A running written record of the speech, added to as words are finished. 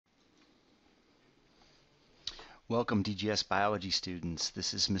Welcome DGS biology students.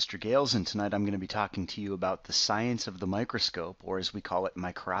 This is Mr. Gales, and tonight I'm going to be talking to you about the science of the microscope, or as we call it,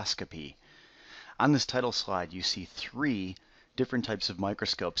 microscopy. On this title slide you see three different types of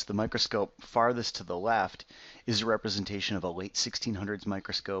microscopes. The microscope farthest to the left is a representation of a late 1600s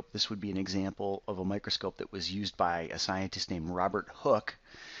microscope. This would be an example of a microscope that was used by a scientist named Robert Hooke,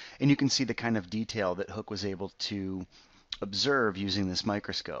 and you can see the kind of detail that Hooke was able to observe using this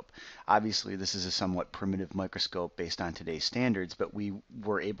microscope. Obviously, this is a somewhat primitive microscope based on today's standards, but we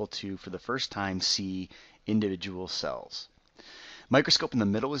were able to, for the first time, see individual cells. Microscope in the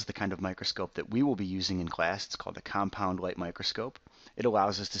middle is the kind of microscope that we will be using in class. It's called a compound light microscope. It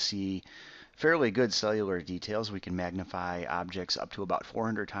allows us to see fairly good cellular details. We can magnify objects up to about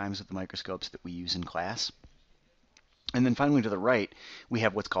 400 times with the microscopes that we use in class. And then finally to the right, we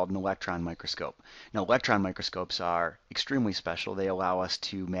have what's called an electron microscope. Now, electron microscopes are extremely special. They allow us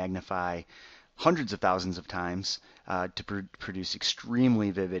to magnify hundreds of thousands of times to produce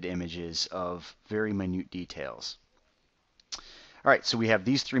extremely vivid images of very minute details. All right, so we have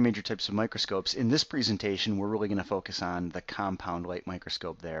these three major types of microscopes. In this presentation, we're really going to focus on the compound light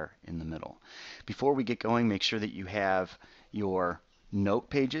microscope there in the middle. Before we get going, make sure that you have your note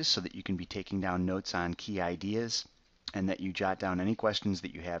pages so that you can be taking down notes on key ideas, and that you jot down any questions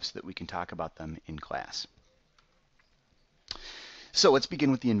that you have so that we can talk about them in class. So let's begin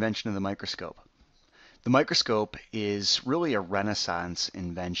with the invention of the microscope. The microscope is really a Renaissance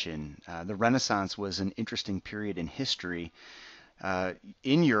invention. The Renaissance was an interesting period in history.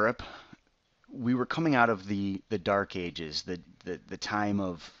 In Europe, we were coming out of the Dark Ages, the time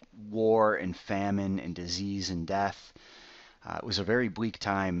of war and famine and disease and death. It was a very bleak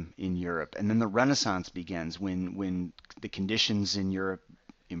time in Europe. And then the Renaissance begins when the conditions in Europe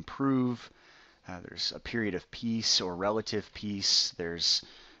improve. There's a period of peace or relative peace. There's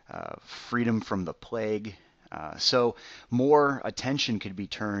freedom from the plague. So more attention could be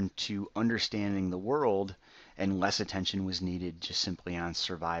turned to understanding the world, and less attention was needed just simply on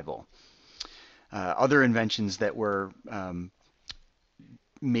survival. Other inventions that were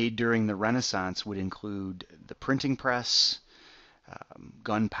made during the Renaissance would include the printing press,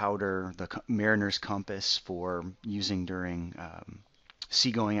 gunpowder, the mariner's compass for using during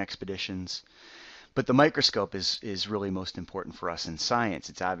seagoing expeditions. But the microscope is really most important for us in science.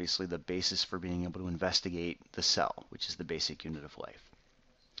 It's obviously the basis for being able to investigate the cell, which is the basic unit of life.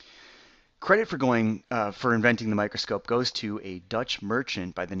 Credit for inventing the microscope goes to a Dutch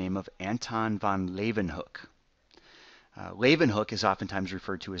merchant by the name of Anton van Leeuwenhoek. Leeuwenhoek is oftentimes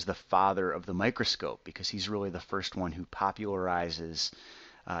referred to as the father of the microscope because he's really the first one who popularizes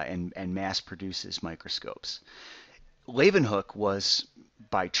and mass produces microscopes. Leeuwenhoek was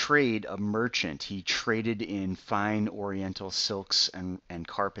by trade a merchant. He traded in fine oriental silks and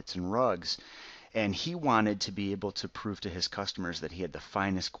carpets and rugs, and he wanted to be able to prove to his customers that he had the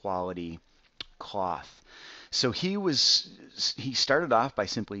finest quality cloth. So he started off by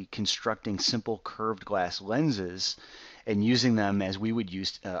simply constructing simple curved glass lenses and using them as we would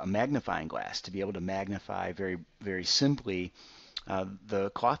use a magnifying glass to be able to magnify very, very simply the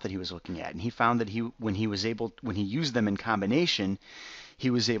cloth that he was looking at. And he found that when he used them in combination, he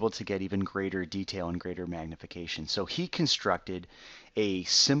was able to get even greater detail and greater magnification. So he constructed a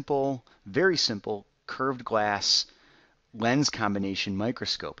simple, very simple curved glass lens combination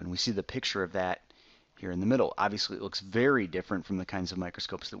microscope, and we see the picture of that here in the middle. Obviously, it looks very different from the kinds of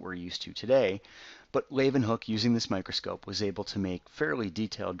microscopes that we're used to today, but Leeuwenhoek, using this microscope, was able to make fairly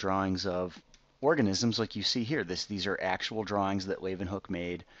detailed drawings of organisms like you see here. These are actual drawings that Leeuwenhoek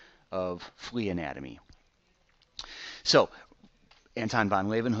made of flea anatomy. So, Anton van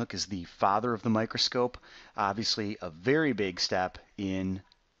Leeuwenhoek is the father of the microscope, obviously a very big step in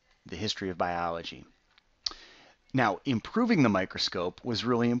the history of biology. Now, improving the microscope was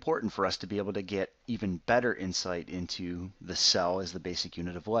really important for us to be able to get even better insight into the cell as the basic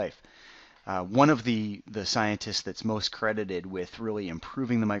unit of life. One of the scientists that's most credited with really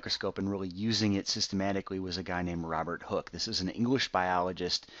improving the microscope and really using it systematically was a guy named Robert Hooke. This is an English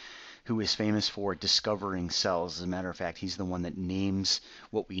biologist who is famous for discovering cells. As a matter of fact, he's the one that names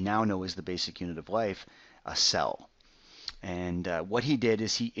what we now know as the basic unit of life, a cell. And what he did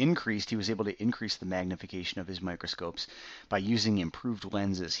is he was able to increase the magnification of his microscopes by using improved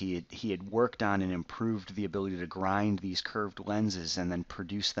lenses. He had worked on and improved the ability to grind these curved lenses and then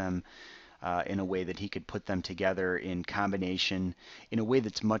produce them in a way that he could put them together in combination in a way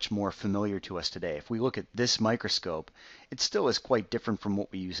that's much more familiar to us today. If we look at this microscope, it still is quite different from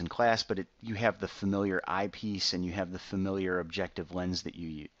what we use in class, but you have the familiar eyepiece and you have the familiar objective lens that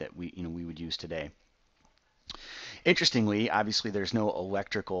we would use today. Interestingly, obviously there's no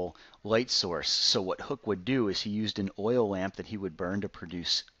electrical light source, so what Hooke would do is he used an oil lamp that he would burn to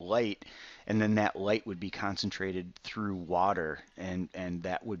produce light, and then that light would be concentrated through water, and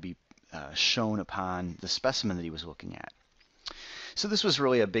that would be shown upon the specimen that he was looking at. So this was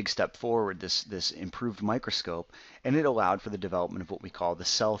really a big step forward, this improved microscope, and it allowed for the development of what we call the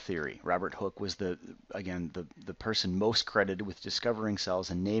cell theory. Robert Hooke was the person most credited with discovering cells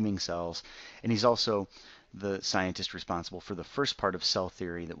and naming cells, and he's also the scientist responsible for the first part of cell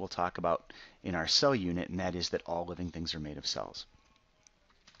theory that we'll talk about in our cell unit, and that is that all living things are made of cells.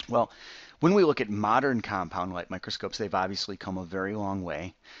 Well, when we look at modern compound light microscopes, they've obviously come a very long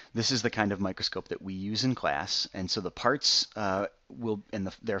way. This is the kind of microscope that we use in class, and so the parts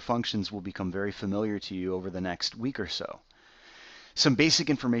their functions will become very familiar to you over the next week or so. Some basic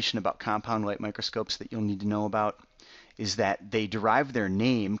information about compound light microscopes that you'll need to know about is that they derive their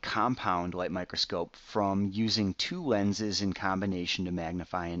name, compound light microscope, from using two lenses in combination to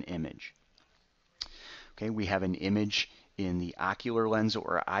magnify an image. Okay, we have an image in the ocular lens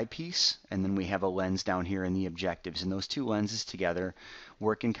or eyepiece, and then we have a lens down here in the objectives, and those two lenses together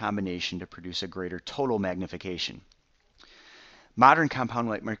work in combination to produce a greater total magnification. Modern compound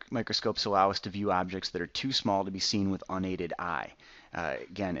light microscopes allow us to view objects that are too small to be seen with unaided eye.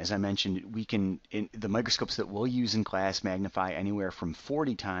 Again, as I mentioned, the microscopes that we'll use in class magnify anywhere from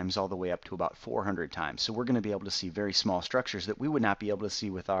 40 times all the way up to about 400 times. So we're going to be able to see very small structures that we would not be able to see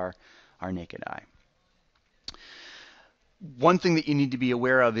with our naked eye. One thing that you need to be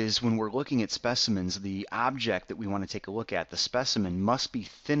aware of is when we're looking at specimens, the object that we want to take a look at, the specimen, must be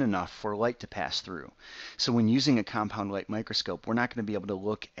thin enough for light to pass through. So when using a compound light microscope, we're not going to be able to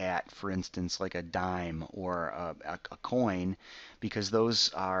look at, for instance, like a dime or a coin, because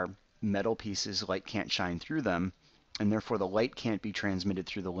those are metal pieces, light can't shine through them, and therefore the light can't be transmitted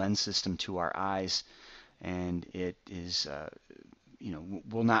through the lens system to our eyes, and it is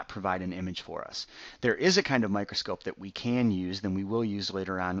will not provide an image for us. There is a kind of microscope that we can use, then we will use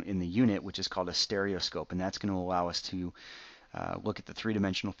later on in the unit, which is called a stereoscope, and that's going to allow us to look at the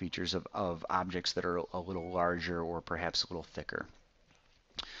three-dimensional features of objects that are a little larger or perhaps a little thicker.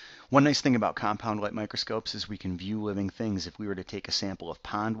 One nice thing about compound light microscopes is we can view living things. If we were to take a sample of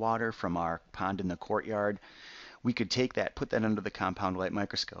pond water from our pond in the courtyard, we could take that, put that under the compound light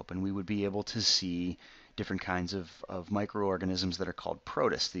microscope, and we would be able to see different kinds of microorganisms that are called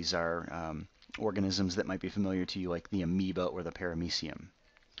protists. These are organisms that might be familiar to you, like the amoeba or the paramecium.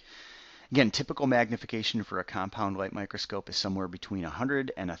 Again, typical magnification for a compound light microscope is somewhere between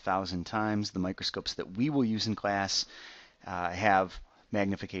 100 and 1,000 times. The microscopes that we will use in class have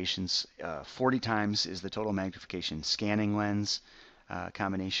magnifications. 40 times is the total magnification scanning lens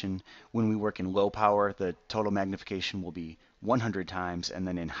combination. When we work in low power, the total magnification will be 100 times, and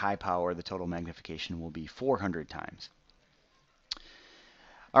then in high power, the total magnification will be 400 times.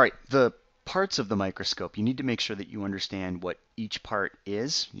 All right, the parts of the microscope, you need to make sure that you understand what each part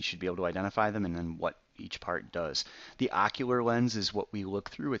is. You should be able to identify them, and then what each part does. The ocular lens is what we look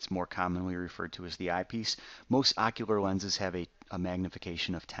through. It's more commonly referred to as the eyepiece. Most ocular lenses have a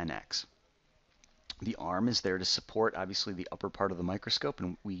magnification of 10x. The arm is there to support, obviously, the upper part of the microscope,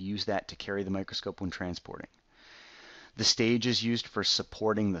 and we use that to carry the microscope when transporting. The stage is used for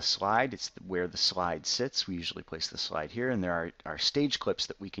supporting the slide. It's where the slide sits. We usually place the slide here, and there are stage clips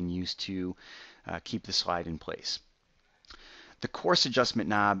that we can use to keep the slide in place. The coarse adjustment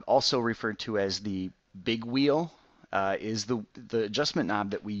knob, also referred to as the big wheel, is the adjustment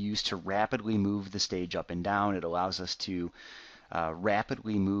knob that we use to rapidly move the stage up and down. It allows us to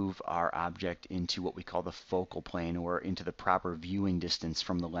rapidly move our object into what we call the focal plane, or into the proper viewing distance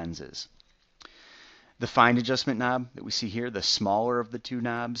from the lenses. The fine adjustment knob that we see here, the smaller of the two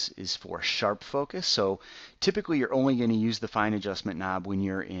knobs, is for sharp focus. So typically you're only going to use the fine adjustment knob when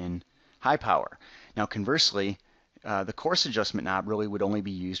you're in high power. Now conversely, the coarse adjustment knob really would only be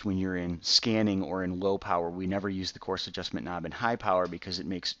used when you're in scanning or in low power. We never use the coarse adjustment knob in high power because it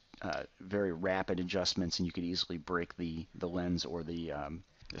makes very rapid adjustments, and you could easily break the lens or the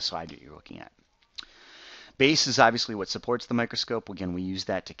slide that you're looking at. Base is obviously what supports the microscope. Again, we use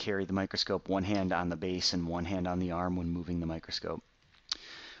that to carry the microscope, one hand on the base and one hand on the arm when moving the microscope.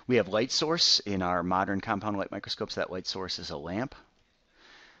 We have light source in our modern compound light microscopes. That light source is a lamp.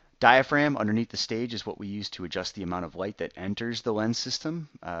 Diaphragm underneath the stage is what we use to adjust the amount of light that enters the lens system.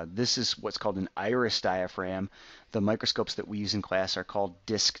 This is what's called an iris diaphragm. The microscopes that we use in class are called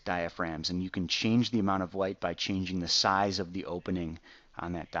disc diaphragms, and you can change the amount of light by changing the size of the opening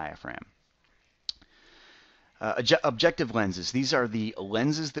on that diaphragm. Objective lenses. These are the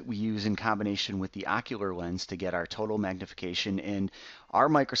lenses that we use in combination with the ocular lens to get our total magnification. And our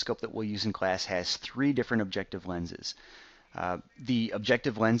microscope that we'll use in class has 3 different objective lenses. The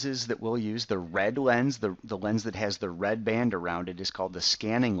objective lenses that we'll use, the red lens, the lens that has the red band around it, is called the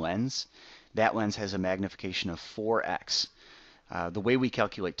scanning lens. That lens has a magnification of 4x. The way we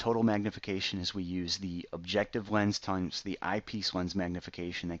calculate total magnification is we use the objective lens times the eyepiece lens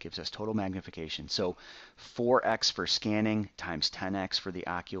magnification. That gives us total magnification. So 4x for scanning times 10x for the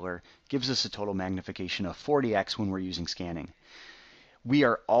ocular gives us a total magnification of 40x when we're using scanning. We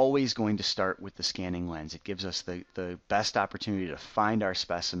are always going to start with the scanning lens. It gives us the best opportunity to find our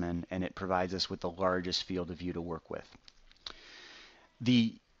specimen, and it provides us with the largest field of view to work with.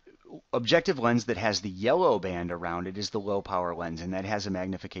 The objective lens that has the yellow band around it is the low power lens, and that has a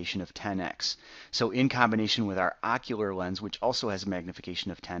magnification of 10x. So in combination with our ocular lens, which also has a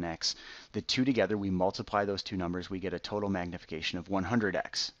magnification of 10x, the two together, we multiply those two numbers, we get a total magnification of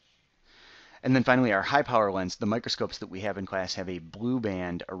 100x. And then finally, our high power lens. The microscopes that we have in class have a blue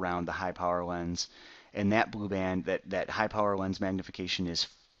band around the high power lens, and that blue band, that high power lens magnification is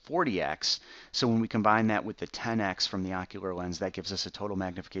 40x. So when we combine that with the 10x from the ocular lens, that gives us a total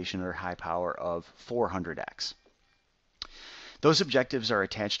magnification or high power of 400x. Those objectives are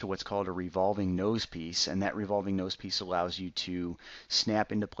attached to what's called a revolving nose piece, and that revolving nose piece allows you to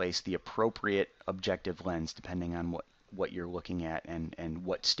snap into place the appropriate objective lens depending on what you're looking at and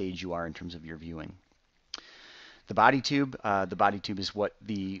what stage you are in terms of your viewing. The body tube is what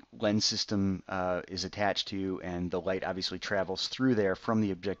the lens system is attached to, and the light obviously travels through there from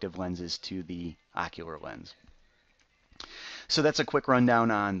the objective lenses to the ocular lens. So that's a quick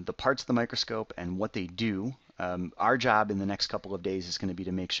rundown on the parts of the microscope and what they do. Our job in the next couple of days is going to be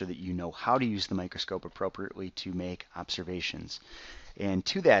to make sure that you know how to use the microscope appropriately to make observations. And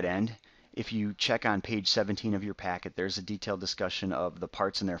to that end, if you check on page 17 of your packet, there's a detailed discussion of the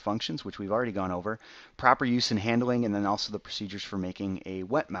parts and their functions, which we've already gone over, proper use and handling, and then also the procedures for making a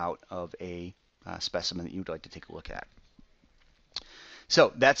wet mount of a specimen that you'd like to take a look at.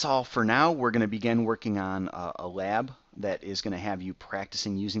 So that's all for now. We're going to begin working on a lab that is going to have you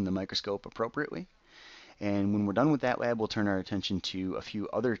practicing using the microscope appropriately. And when we're done with that lab, we'll turn our attention to a few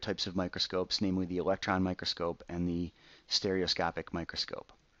other types of microscopes, namely the electron microscope and the stereoscopic microscope.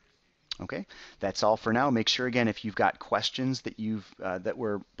 Okay, that's all for now. Make sure again, if you've got questions that that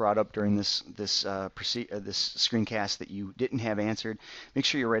were brought up during this screencast that you didn't have answered, make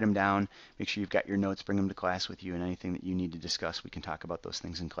sure you write them down. Make sure you've got your notes, bring them to class with you, and anything that you need to discuss, we can talk about those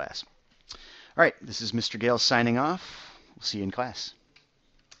things in class. All right, this is Mr. Gale signing off. We'll see you in class.